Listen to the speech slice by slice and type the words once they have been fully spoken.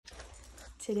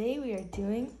Today we are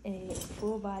doing a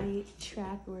full body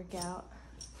track workout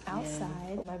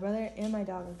outside. Yeah. My brother and my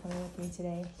dog are coming with me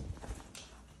today.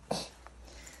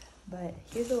 But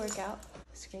here's the workout.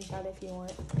 Screenshot if you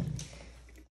want.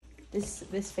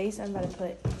 This face I'm about to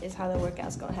put is how the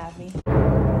workout's gonna have me.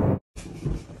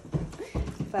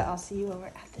 But I'll see you when we're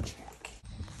at the track.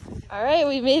 All right,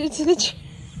 we made it to the track.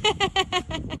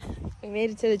 We made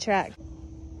it to the track.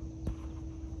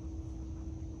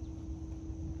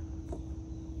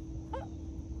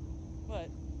 What?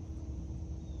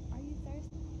 Are you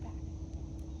thirsty? Back.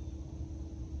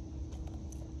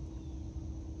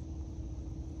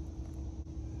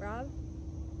 Rob?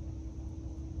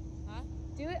 Huh?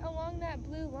 Do it along that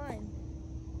blue line.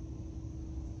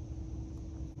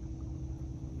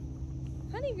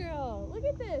 Honey girl, look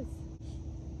at this.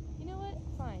 You know what?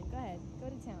 Fine, go ahead. Go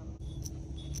to town.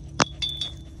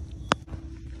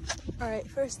 All right,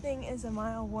 first thing is a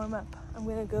mile warm up. I'm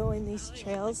gonna go in these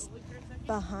trails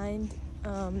behind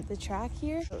the track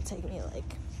here. It'll take me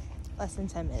like less than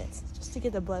 10 minutes just to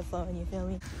get the blood flowing, you feel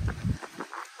me?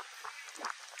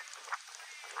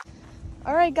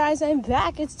 All right, guys, I'm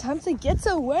back. It's time to get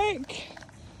to work.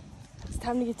 It's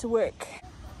time to get to work.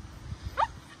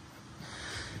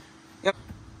 Yep.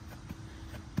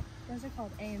 Those are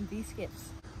called A and B skips.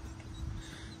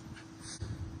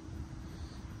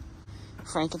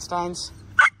 Frankenstein's.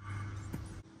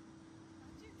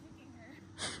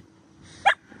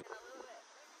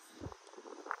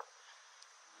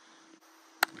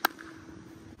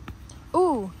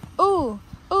 Ooh, ooh,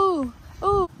 ooh,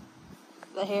 ooh.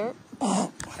 The hair.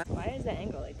 Why is that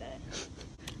angle like that?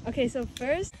 Okay, so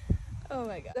first, oh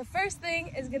my God. The first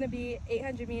thing is gonna be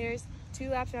 800 meters, 2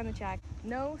 laps around the track.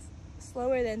 No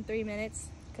slower than 3 minutes,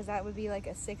 because that would be like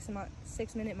a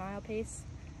 6-minute mile pace.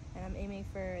 And I'm aiming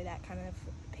for that kind of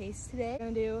pace today. I'm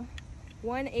gonna do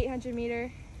 1 800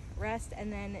 meter rest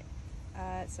and then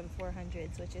some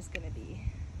 400s, which is gonna be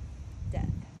death.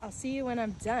 I'll see you when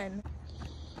I'm done.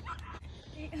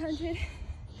 800,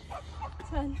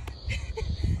 done.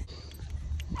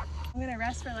 I'm gonna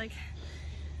rest for like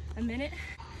a minute.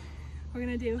 We're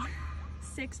gonna do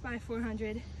 6 by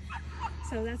 400.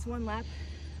 So that's 1 lap.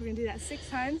 We're gonna do that 6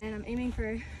 times, and I'm aiming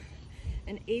for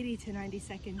an 80 to 90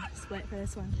 second split for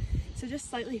this one. So just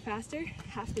slightly faster,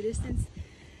 half the distance,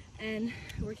 and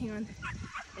working on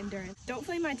endurance. Don't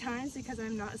flame my times because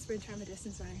I'm not a sprinter, I'm a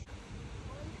distance runner.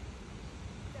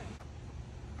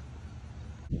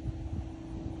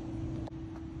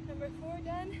 Number 4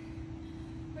 done.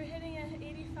 We're hitting at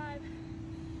 85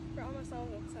 for almost all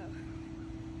of them, so.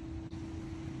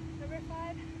 Number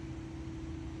 5,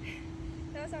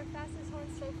 that was our fastest one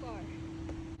so far.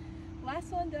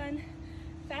 Last one done,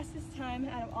 fastest time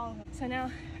out of all of them. So now,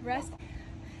 rest.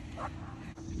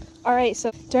 All right,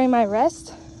 so during my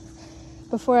rest,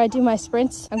 before I do my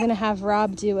sprints, I'm gonna have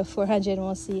Rob do a 400 and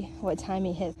we'll see what time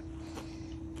he hits.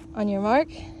 On your mark,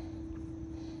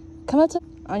 come up to,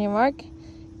 on your mark,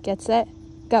 get set,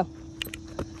 go.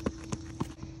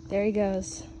 There he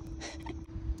goes.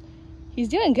 He's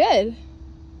doing good.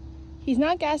 He's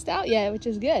not gassed out yet, which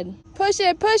is good. Push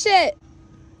it, push it.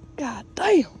 God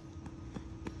damn.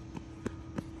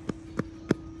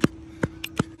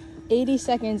 80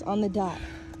 seconds on the dot.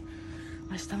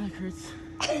 My stomach hurts.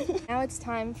 Now it's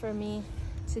time for me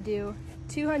to do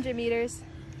 200 meters,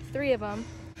 3 of them,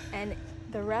 and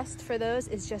the rest for those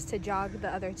is just to jog the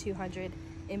other 200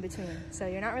 in between. So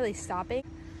you're not really stopping.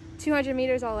 200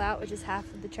 meters all out, which is half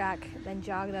of the track, then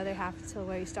jog the other half till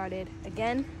where you started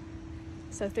again.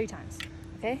 So 3 times,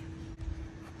 okay?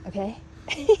 Okay.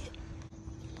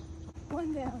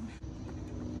 1 down.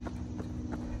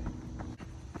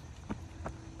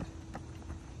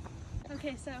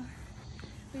 Okay, so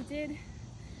we did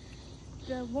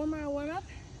the 1 mile warm up,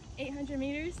 800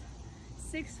 meters,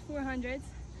 6 400s,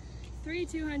 3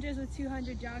 200s with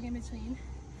 200 jog in between.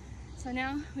 So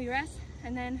now we rest,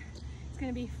 and then it's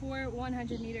gonna be 4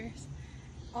 100 meters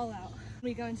all out.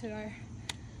 We go into our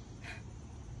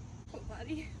full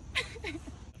body.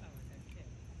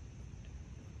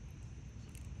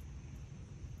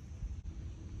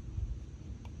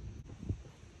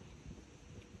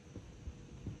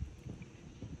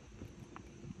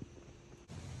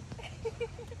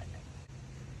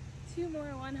 2 more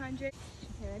 100.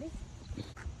 Okay, ready?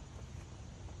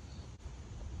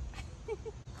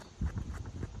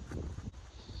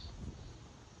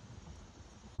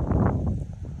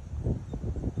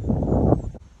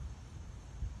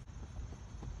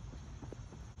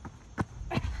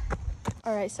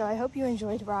 All right, so I hope you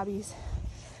enjoyed Robbie's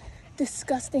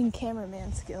disgusting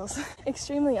cameraman skills.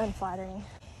 Extremely unflattering.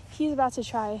 He's about to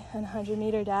try a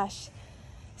 100-meter dash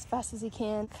as fast as he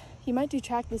can. He might do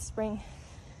track this spring,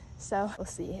 So we'll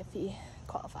see if he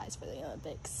qualifies for the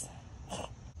Olympics.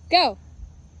 Go!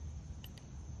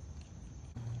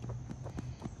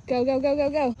 Go, go, go, go,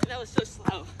 go. That was so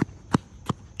slow.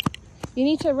 You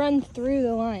need to run through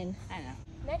the line. I know.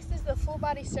 Next is the full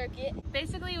body circuit.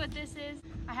 Basically what this is,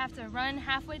 I have to run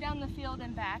halfway down the field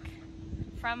and back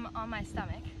from on my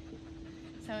stomach.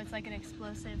 So it's like an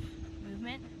explosive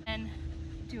movement. And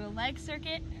do a leg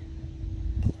circuit,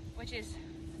 which is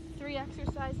 3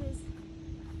 exercises.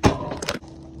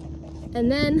 And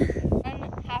then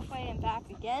run halfway and back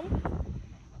again.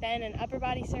 Then an upper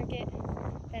body circuit,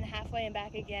 then halfway and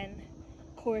back again.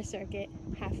 Core circuit,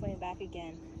 halfway and back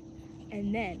again.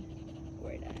 And then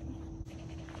we're done.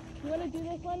 You want to do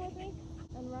this one with me?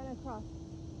 And run across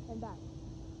and back.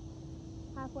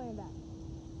 Halfway and back.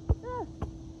 Ah!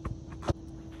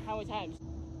 How many times?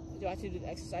 Do I have to do the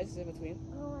exercises in between?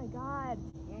 Oh my god.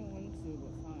 I don't want to,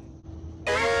 but fine.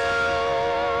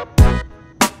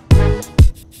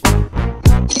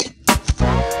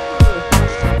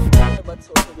 My butt's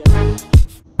sore again.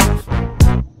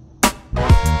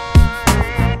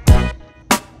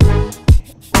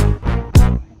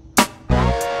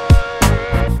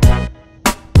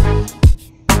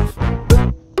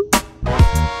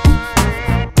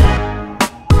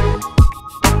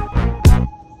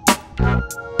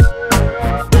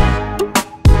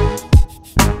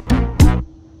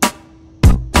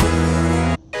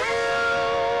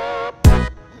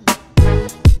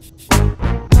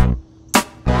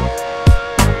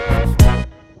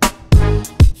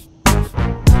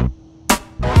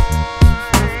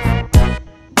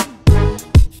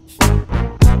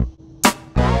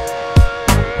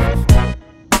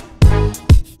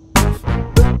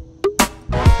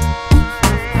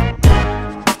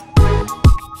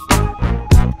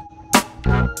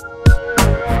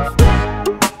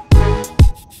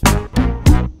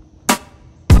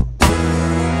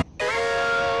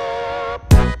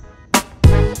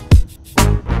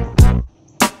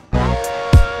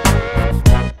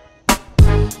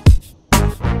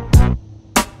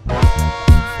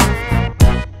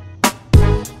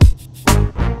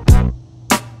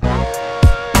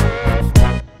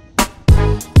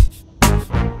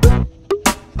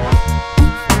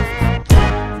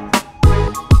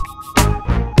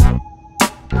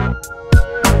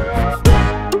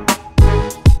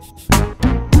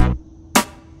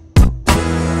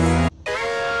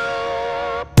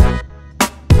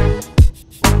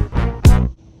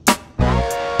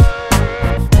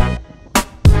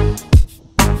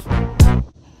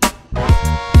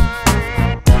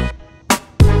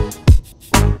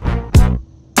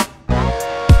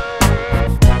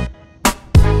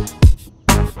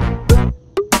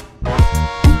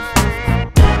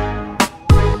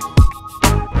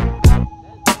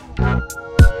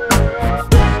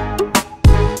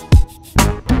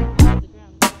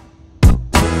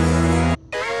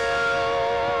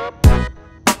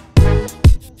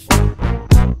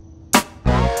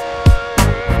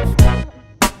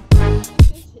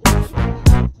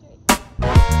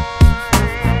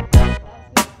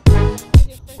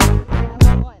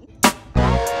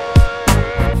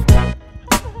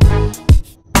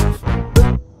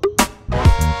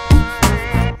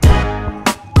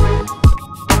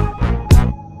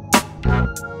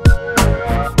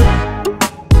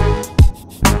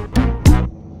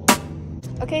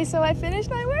 Okay, so I finished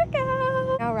my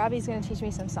workout. Now Robbie's gonna teach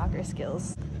me some soccer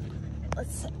skills.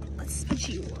 Let's put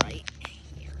you right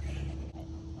here.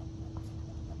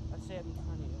 Let's say I'm in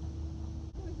front of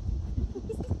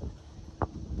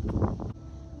you.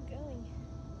 I'm going.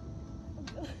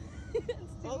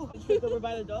 Oh, you tripped over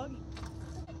by the dog?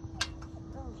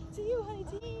 To you, honey,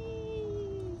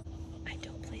 tease. I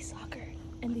don't play soccer.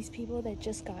 And these people that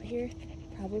just got here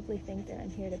probably think that I'm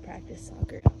here to practice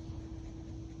soccer.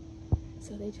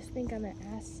 So they just think I'm an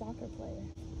ass soccer player.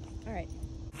 All right.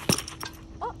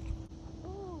 Oh!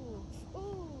 Ooh!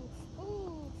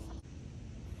 Ooh!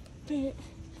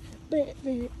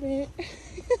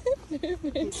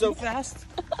 So fast?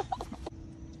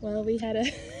 Well, we had a...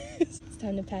 It's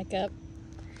time to pack up.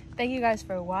 Thank you guys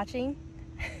for watching.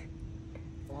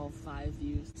 All 5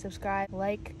 views. Subscribe,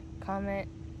 like, comment.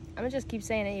 I'm gonna just keep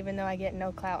saying it even though I get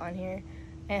no clout on here.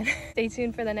 And stay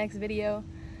tuned for the next video.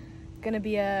 Gonna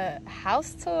be a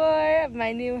house tour of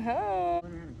my new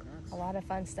home. A lot of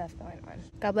fun stuff going on.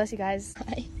 God bless you guys.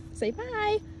 Bye. Say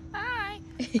bye. Bye.